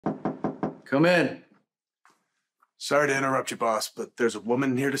Come in. Sorry to interrupt you, boss, but there's a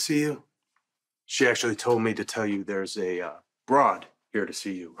woman here to see you. She actually told me to tell you there's a broad here to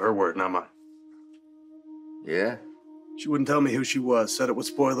see you. Her word, not mine. Yeah? She wouldn't tell me who she was. Said it would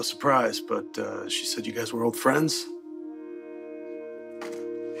spoil the surprise, but she said you guys were old friends.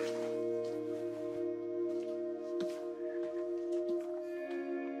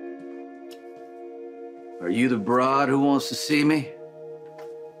 Are you the broad who wants to see me?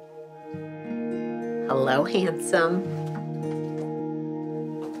 Hello, handsome.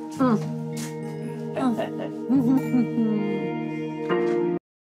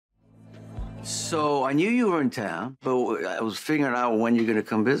 So I knew you were in town, but I was figuring out when you're gonna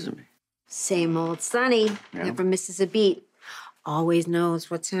come visit me. Same old Sonny. Yeah. Never misses a beat. Always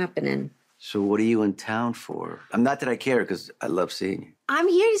knows what's happening. So what are you in town for? Not that I care, because I love seeing you. I'm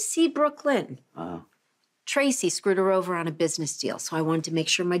here to see Brooklyn. Oh. Tracy screwed her over on a business deal, so I wanted to make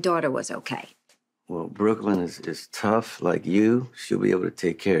sure my daughter was okay. Well, Brooklyn is tough like you. She'll be able to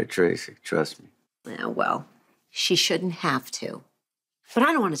take care of Tracy. Trust me. Yeah, well, she shouldn't have to. But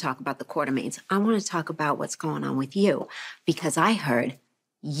I don't want to talk about the Quartermains. I want to talk about what's going on with you, because I heard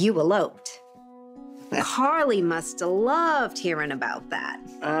you eloped. Carly must have loved hearing about that.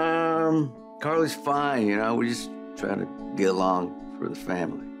 Carly's fine, you know. We're just trying to get along for the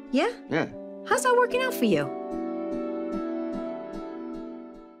family. Yeah? Yeah. How's that working out for you?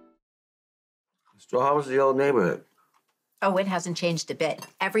 So how was the old neighborhood? Oh, it hasn't changed a bit.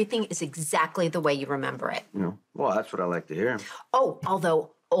 Everything is exactly the way you remember it. You know, well, that's what I like to hear. Oh,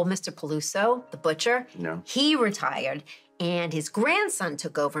 although old Mr. Peluso, the butcher, No. he retired, and his grandson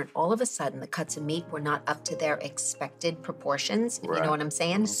took over, and all of a sudden, the cuts of meat were not up to their expected proportions. If you know what I'm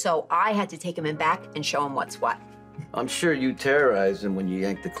saying? So I had to take him in back and show him what's what. I'm sure you terrorized him when you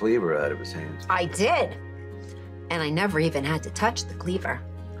yanked the cleaver out of his hands. I did. And I never even had to touch the cleaver.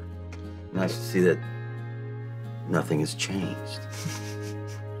 Nice to see that nothing has changed.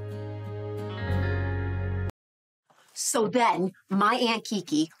 So then, my Aunt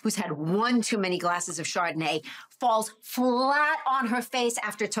Kiki, who's had one too many glasses of Chardonnay, falls flat on her face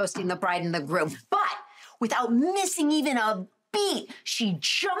after toasting the bride and the groom. But without missing even a beat, she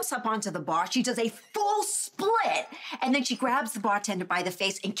jumps up onto the bar, she does a full split, and then she grabs the bartender by the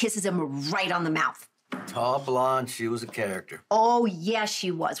face and kisses him right on the mouth. Tall, blonde, she was a character. Oh, yes,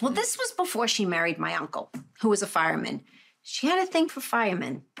 she was. Well, this was before she married my uncle, who was a fireman. She had a thing for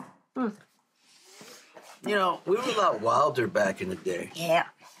firemen. You know, we were a lot wilder back in the day. Yeah.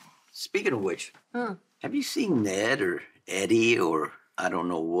 Speaking of which, have you seen Ned or Eddie or I don't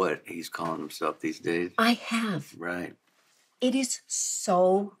know what he's calling himself these days? I have. Right. It is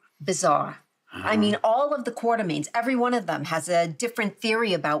so bizarre. I mean, all of the Quartermains, every one of them has a different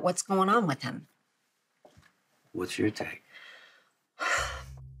theory about what's going on with him. What's your take?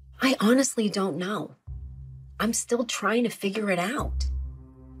 I honestly don't know. I'm still trying to figure it out.